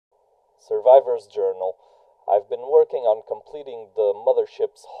Survivor's Journal. I've been working on completing the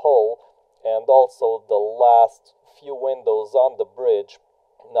mothership's hull and also the last few windows on the bridge.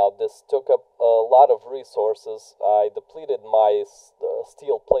 Now, this took up a lot of resources. I depleted my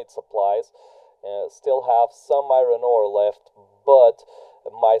steel plate supplies, still have some iron ore left, but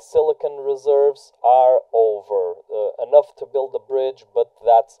my silicon reserves are over. Enough to build a bridge, but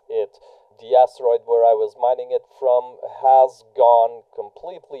that's it. The asteroid where I was mining it from has gone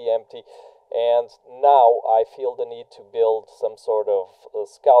completely empty, and now I feel the need to build some sort of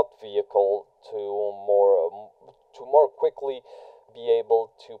scout vehicle to more quickly be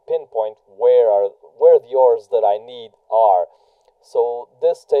able to pinpoint where the ores that I need are. So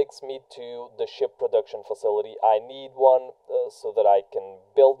this takes me to the ship production facility. I need one so that I can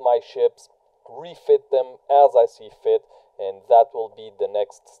build my ships, refit them as I see fit, and that will be the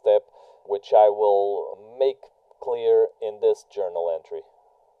next step, which I will make clear in this journal entry.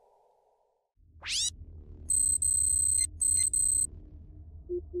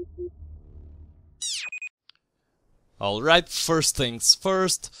 Alright, first things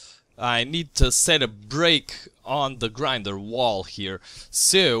first, I need to set a brake on the grinder wall here.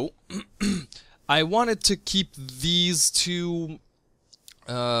 So, I wanted to keep these two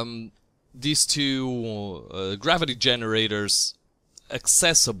gravity generators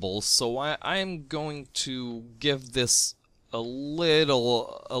accessible, so I'm going to give this a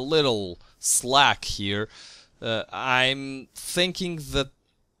little slack here. I'm thinking that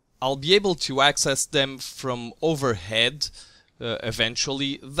I'll be able to access them from overhead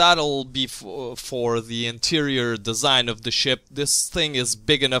eventually. That'll be for the interior design of the ship. This thing is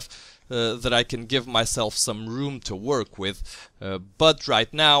big enough that I can give myself some room to work with. But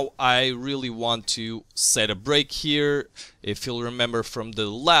right now, I really want to set a brake here. If you'll remember from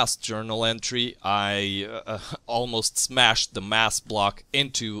the last journal entry, I almost smashed the mass block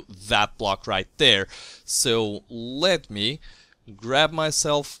into that block right there. So let me grab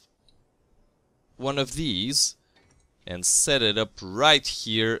myself one of these and set it up right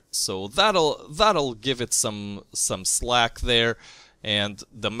here, so that'll give it some slack there, and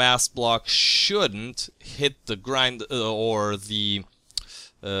the mass block shouldn't hit the grind or the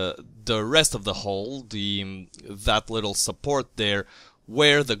rest of the hull, that little support there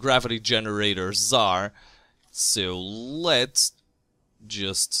where the gravity generators are. So let's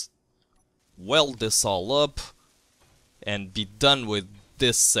just weld this all up and be done with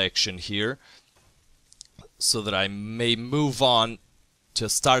this section here, so that I may move on to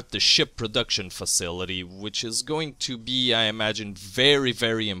start the ship production facility, which is going to be, I imagine, very,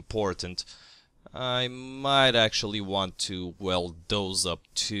 very important. I might actually want to weld those up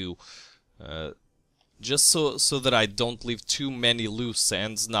too, just so that I don't leave too many loose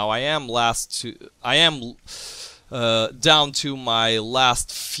ends. Now I am down to my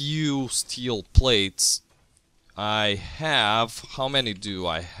last few steel plates. I have, how many do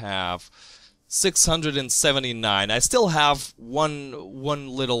I have? 679. I still have one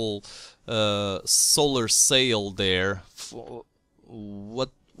little solar sail there.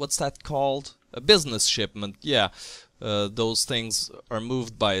 What's that called? A business shipment. Yeah, those things are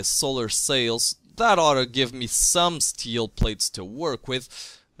moved by solar sails. That ought to give me some steel plates to work with.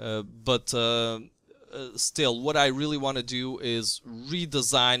 But still, what I really want to do is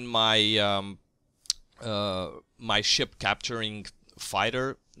redesign my my ship capturing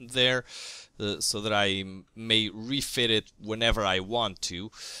fighter there, so that I may refit it whenever I want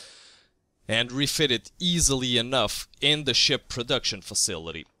to, and refit it easily enough in the ship production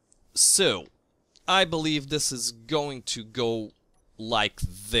facility. So, I believe this is going to go like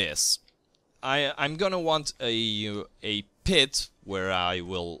this. I'm gonna want a pit where I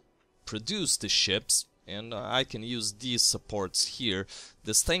will produce the ships, and I can use these supports here.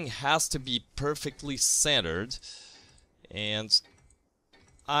 This thing has to be perfectly centered, and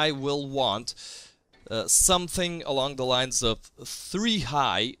I will want something along the lines of 3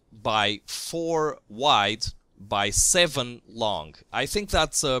 high by 4 wide by 7 long. I think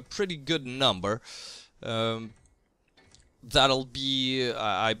that's a pretty good number. That'll be,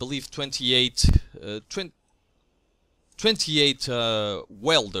 I believe, 28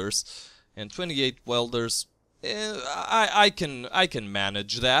 welders, and 28 welders. I can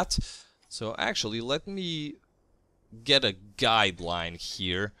manage that. So actually, let me get a guideline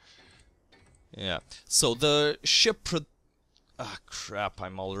here. Yeah, so the ship crap,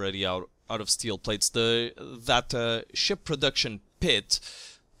 I'm already out of steel plates. That ship production pit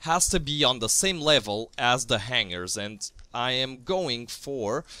has to be on the same level as the hangars, and I am going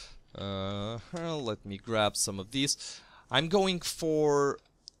for let me grab some of these. I'm going for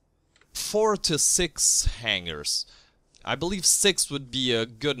 4 to 6 hangars. I believe 6 would be a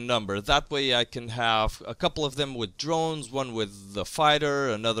good number. That way I can have a couple of them with drones, one with the fighter,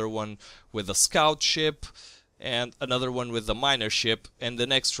 another one with a scout ship, and another one with the miner ship, and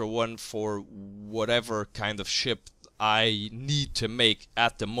an extra one for whatever kind of ship I need to make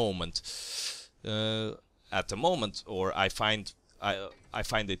at the moment. Or I find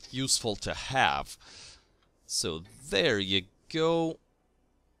it useful to have. So there you go.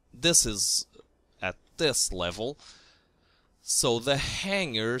 This is at this level. So the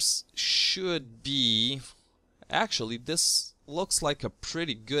hangars should be... Actually, this looks like a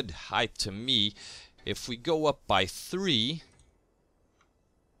pretty good height to me. If we go up by 3,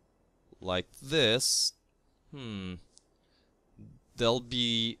 like this, they'll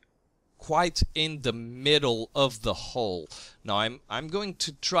be quite in the middle of the hull. Now I'm going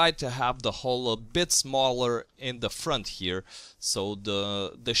to try to have the hull a bit smaller in the front here, so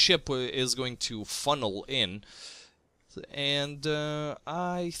the ship is going to funnel in. And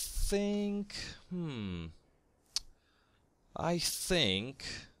I think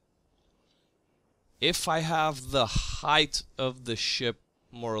if I have the height of the ship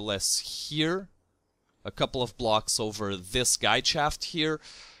more or less here, a couple of blocks over this guide shaft here,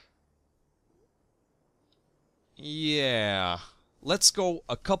 yeah, let's go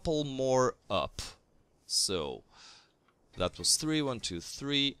a couple more up. So that was 3, 1, 2,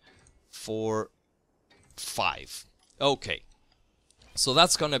 3, 4, 5. Okay, so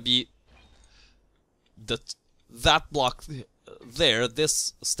that's gonna be that block there.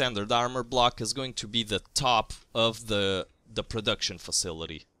 This standard armor block is going to be the top of the production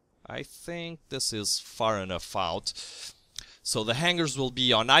facility. I think this is far enough out. So the hangars will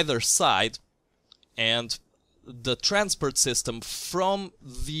be on either side, and the transport system from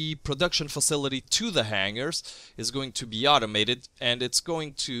the production facility to the hangars is going to be automated, and it's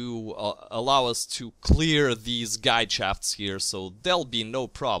going to allow us to clear these guide shafts here, so there'll be no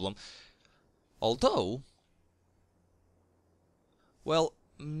problem. Although, well,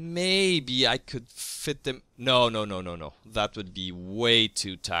 maybe I could fit them... No. That would be way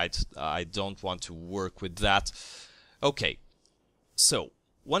too tight. I don't want to work with that. Okay, so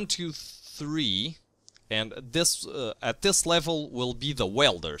 1, 2, 3... And this at this level will be the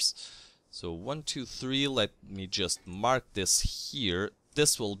welders. So 1, 2, 3, let me just mark this here.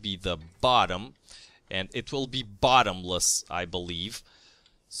 This will be the bottom, and it will be bottomless, I believe.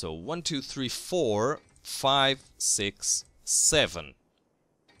 So 1, 2, 3, 4, 5, 6, 7.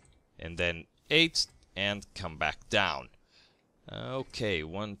 And then 8, and come back down. Okay,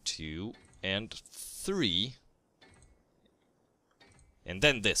 1, 2, and 3. And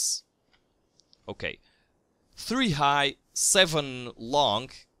then this. Okay. 3 high, 7 long,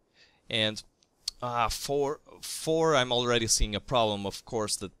 and 4 I'm already seeing a problem, of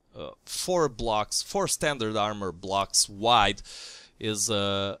course, that 4 standard armor blocks wide is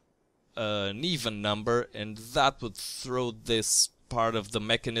an even number, and that would throw this part of the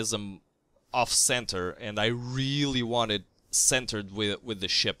mechanism off center, and I really want it centered with the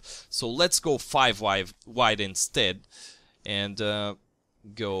ship. So let's go 5 wide instead, and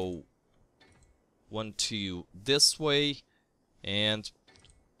go 1, 2 this way, and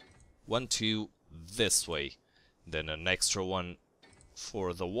 1, 2 this way. Then an extra one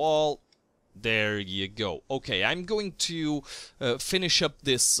for the wall. There you go. Okay, I'm going to finish up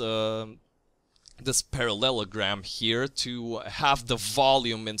this this parallelogram here to have the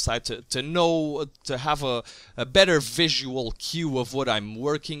volume inside, to have a better visual cue of what I'm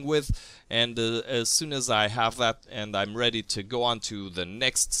working with, and as soon as I have that and I'm ready to go on to the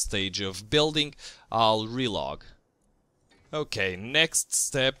next stage of building, I'll relog. Okay, next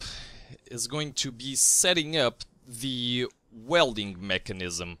step is going to be setting up the welding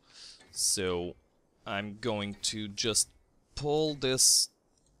mechanism. So I'm going to just pull these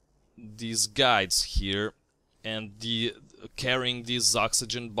guides here, and carrying these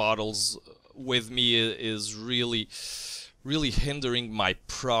oxygen bottles with me is really hindering my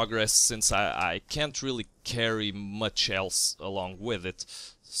progress, since I can't really carry much else along with it.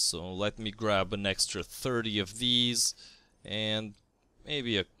 So let me grab an extra 30 of these, and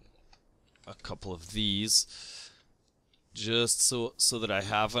maybe a couple of these, just so that I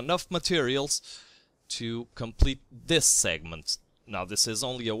have enough materials to complete this segment. Now, this is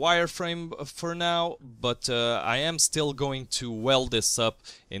only a wireframe for now, but I am still going to weld this up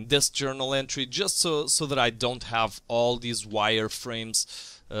in this journal entry, just so that I don't have all these wireframes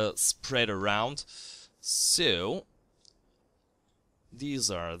spread around. So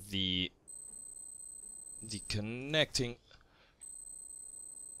these are the connecting...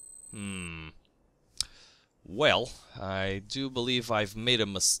 Well, I do believe I've made a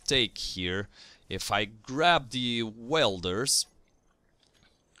mistake here. If I grab the welders...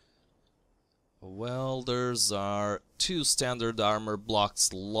 Welders are 2 standard armor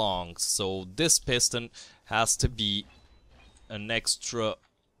blocks long, so this piston has to be an extra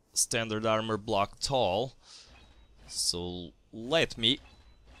standard armor block tall. So let me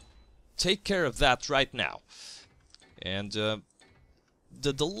take care of that right now. And the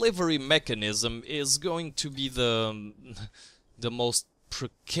delivery mechanism is going to be the most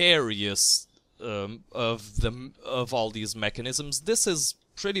precarious of all these mechanisms. This is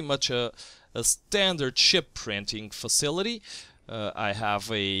pretty much a standard ship printing facility. I have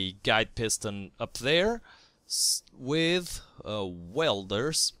a guide piston up there with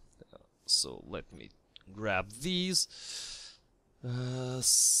welders. So let me grab these.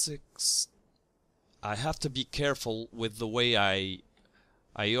 6. I have to be careful with the way I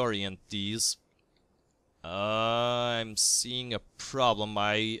orient these. I'm seeing a problem.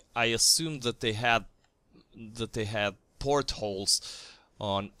 I assumed that they had portholes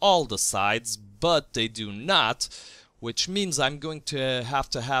on all the sides, but they do not, which means I'm going to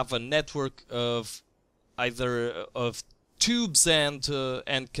have a network of either of tubes and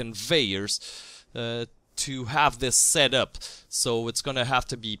conveyors to have this set up. So it's going to have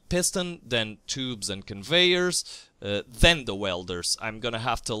to be piston, then tubes and conveyors, then the welders. I'm going to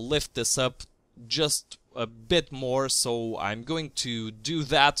have to lift this up just a bit more, so I'm going to do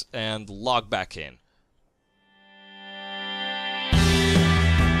that and log back in.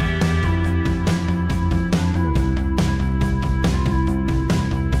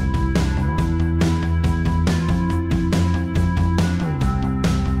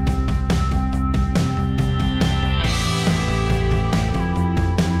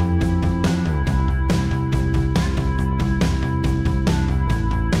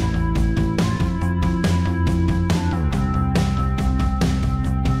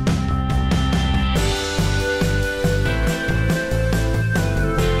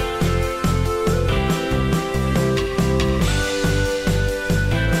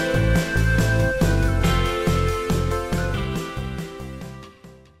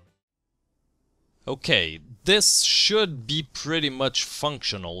 Okay, this should be pretty much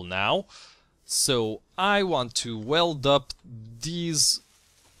functional now. So I want to weld up these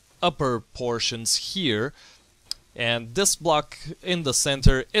upper portions here, and this block in the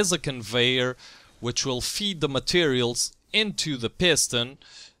center is a conveyor which will feed the materials into the piston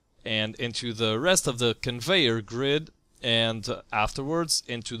and into the rest of the conveyor grid, and afterwards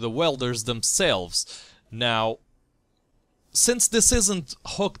into the welders themselves. Now, since this isn't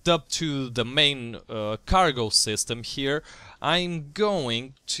hooked up to the main cargo system here, I'm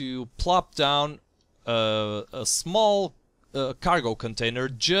going to plop down a small cargo container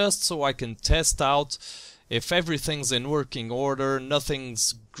just so I can test out if everything's in working order,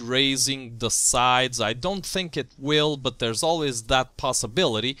 nothing's grazing the sides. I don't think it will, but there's always that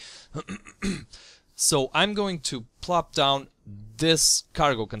possibility. So I'm going to plop down this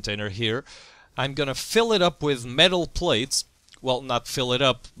cargo container here. I'm gonna fill it up with metal plates. Well, not fill it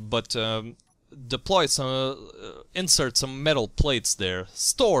up, but deploy some, insert some metal plates there.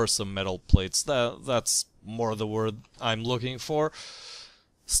 Store some metal plates. That's more the word I'm looking for.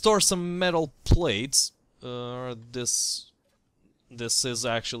 Store some metal plates. This is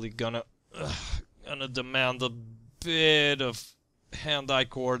actually gonna demand a bit of hand-eye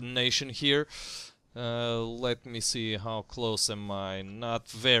coordination here. Let me see, how close am I? Not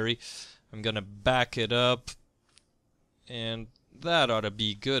very. I'm gonna back it up, and that ought to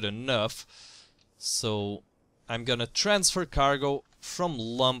be good enough. So I'm gonna transfer cargo from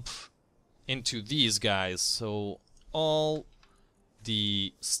lump into these guys. So all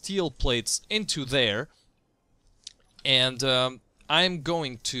the steel plates into there, and I'm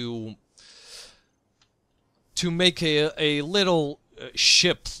going to make a little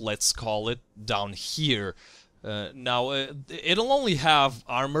ship, let's call it, down here. Now, it'll only have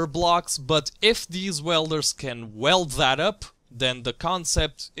armor blocks, but if these welders can weld that up, then the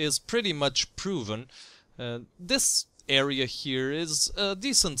concept is pretty much proven. This area here is a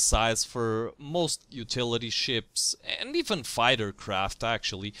decent size for most utility ships, and even fighter craft,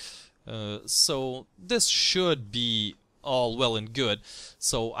 actually. So this should be all well and good.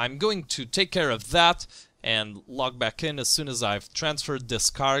 So I'm going to take care of that and log back in as soon as I've transferred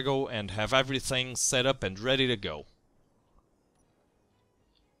this cargo and have everything set up and ready to go.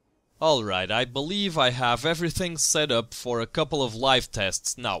 Alright, I believe I have everything set up for a couple of live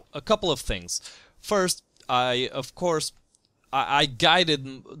tests. Now, a couple of things. First, I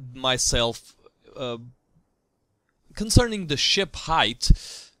guided myself concerning the ship height.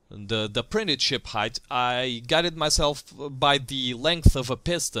 the printed ship height, I guided myself by the length of a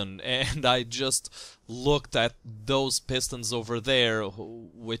piston, and I just looked at those pistons over there,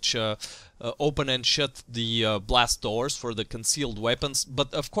 which open and shut the blast doors for the concealed weapons,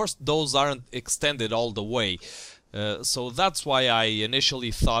 but of course those aren't extended all the way. So that's why I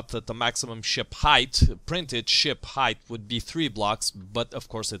initially thought that the maximum ship height, printed ship height, would be 3 blocks, but of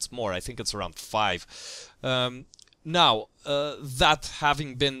course it's more. I think it's around 5. Now, that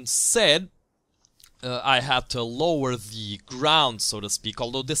having been said, I had to lower the ground, so to speak,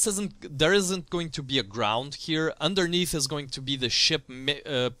 although there isn't going to be a ground here. Underneath is going to be the ship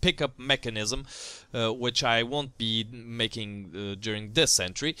pickup mechanism, which I won't be making during this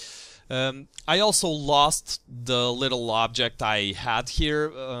entry. I also lost the little object I had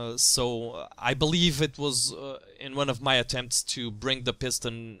here, so I believe it was in one of my attempts to bring the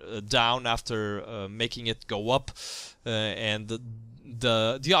piston down after making it go up, and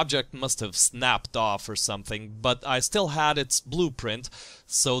the object must have snapped off or something, but I still had its blueprint,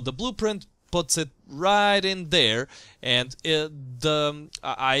 so the blueprint puts it right in there, and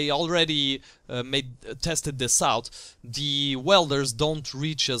I already tested this out. The welders don't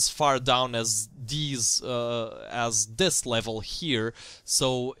reach as far down as this level here,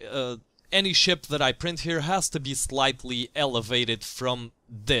 so any ship that I print here has to be slightly elevated from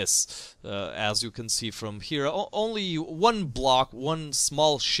this. As you can see from here, only one block, one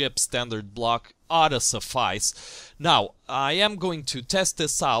small ship standard block ought to suffice. Now, I am going to test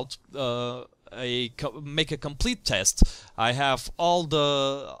this out, make a complete test. I have all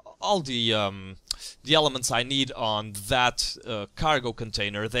the elements I need on that cargo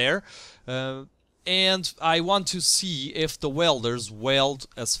container there. And I want to see if the welders weld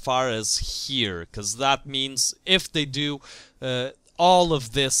as far as here, because that means if they do, all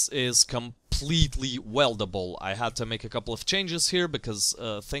of this is completely weldable. I had to make a couple of changes here because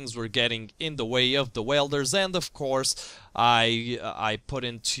things were getting in the way of the welders, and of course I put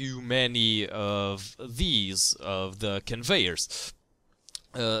in too many of the conveyors.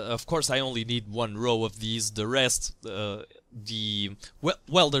 Of course I only need one row of these, the rest the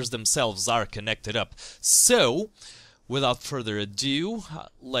welders themselves are connected up. So, without further ado,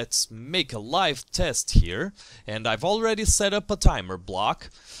 let's make a live test here, and I've already set up a timer block.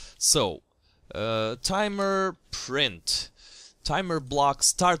 So, timer print, timer block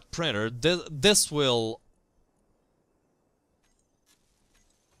start printer. This will...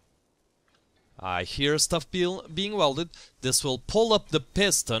 I hear stuff being welded. This will pull up the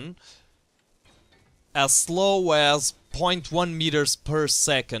piston as slow as 0.1 meters per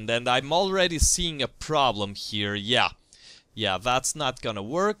second, and I'm already seeing a problem here. Yeah, that's not gonna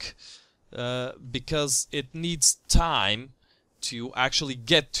work because it needs time to actually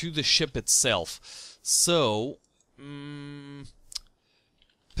get to the ship itself. So,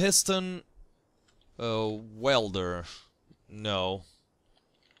 piston, welder, no,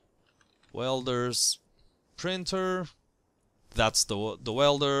 welders, printer, that's the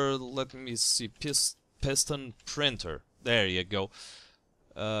welder. Let me see, piston printer. There you go.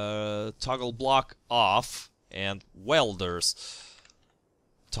 Toggle block off, and welders.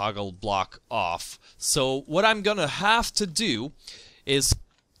 Toggle block off. So what I'm gonna have to do is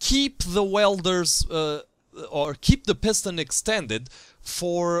keep the welders or keep the piston extended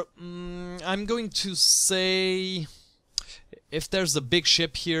for I'm going to say, if there's a big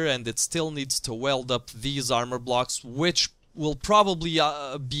ship here and it still needs to weld up these armor blocks, which will probably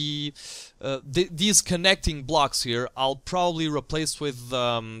be these connecting blocks here, I'll probably replace with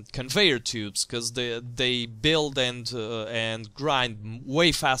conveyor tubes, because they build and grind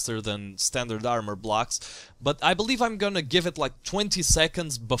way faster than standard armor blocks. But I believe I'm gonna give it like 20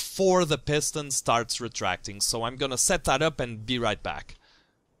 seconds before the piston starts retracting, so I'm gonna set that up and be right back.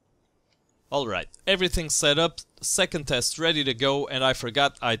 Alright, everything's set up, second test ready to go, and I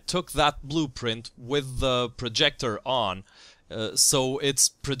forgot I took that blueprint with the projector on, so it's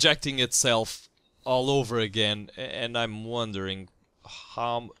projecting itself all over again, and I'm wondering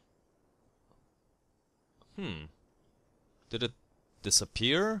how... Did it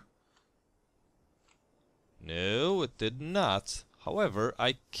disappear? No, it did not. However,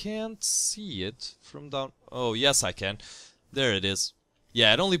 I can't see it from down... Oh, yes I can. There it is.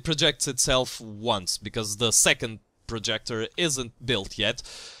 Yeah, it only projects itself once, because the second projector isn't built yet.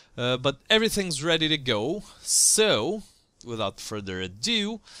 But everything's ready to go, so, without further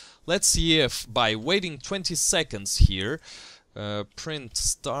ado, let's see if by waiting 20 seconds here, print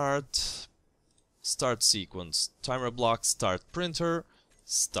start sequence, timer block, start printer,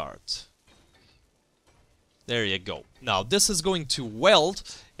 start. There you go. Now this is going to weld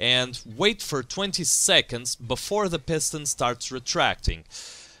and wait for 20 seconds before the piston starts retracting.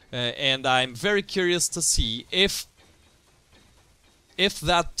 and I'm very curious to see if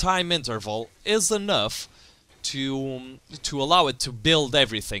that time interval is enough to allow it to build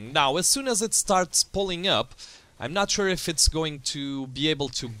everything. Now, as soon as it starts pulling up, I'm not sure if it's going to be able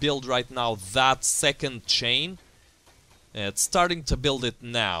to build right now that second chain. It's starting to build it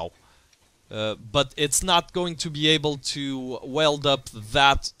now, but it's not going to be able to weld up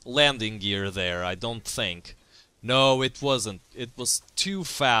that landing gear there, I don't think. No, it wasn't. It was too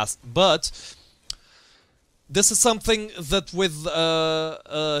fast, but this is something that with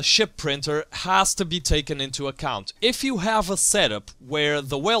a ship printer has to be taken into account. If you have a setup where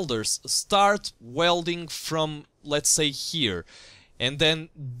the welders start welding from, let's say, here, and then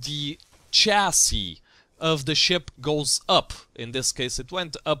the chassis of the ship goes up, in this case it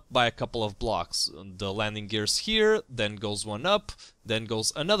went up by a couple of blocks. The landing gear's here, then goes one up, then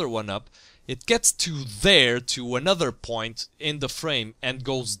goes another one up. It gets to there, to another point in the frame, and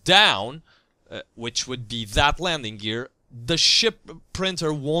goes down, which would be that landing gear. The ship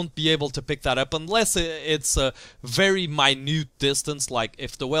printer won't be able to pick that up unless it's a very minute distance, like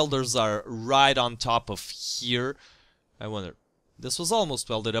if the welders are right on top of here. I wonder, this was almost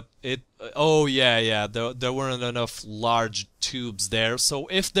welded up. Oh yeah, there weren't enough large tubes there, so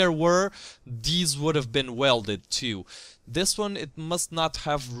if there were, these would have been welded too. This one, it must not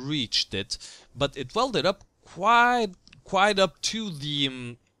have reached it, but it welded up quite up to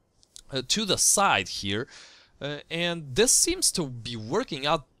the side here, and this seems to be working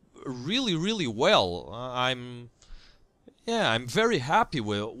out really well. I'm very happy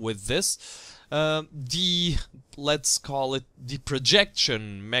with this. Let's call it the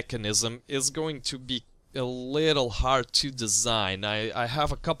projection mechanism is going to be a little hard to design. I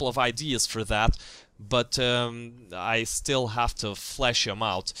have a couple of ideas for that, but I still have to flesh them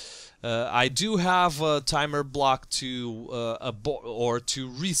out. I do have a timer block to to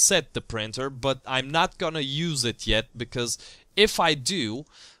reset the printer, but I'm not gonna use it yet, because if I do,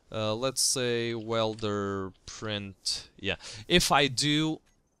 let's say welder print, yeah, if I do,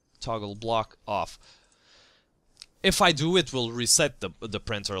 toggle block off. If I do, it will reset the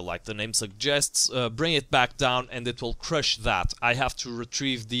printer like the name suggests, bring it back down, and it will crush that. I have to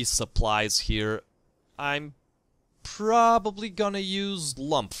retrieve these supplies here. I'm probably gonna use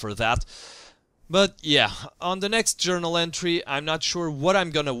lump for that. But yeah, on the next journal entry, I'm not sure what I'm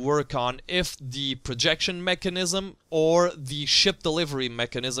gonna work on, if the projection mechanism or the ship delivery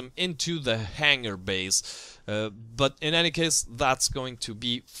mechanism into the hangar base. But in any case, that's going to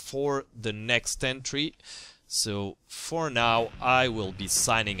be for the next entry. So for now, I will be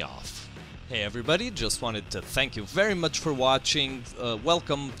signing off. Hey everybody, just wanted to thank you very much for watching.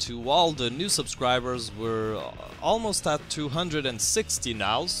 Welcome to all the new subscribers. We're almost at 260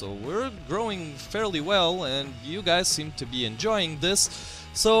 now, so we're growing fairly well, and you guys seem to be enjoying this.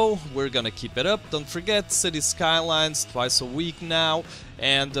 So we're gonna keep it up. Don't forget, City Skylines twice a week now,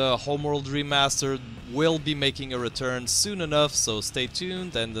 and Homeworld Remastered will be making a return soon enough, so stay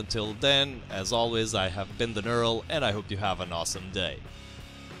tuned. And until then, as always, I have been TheNirl, and I hope you have an awesome day.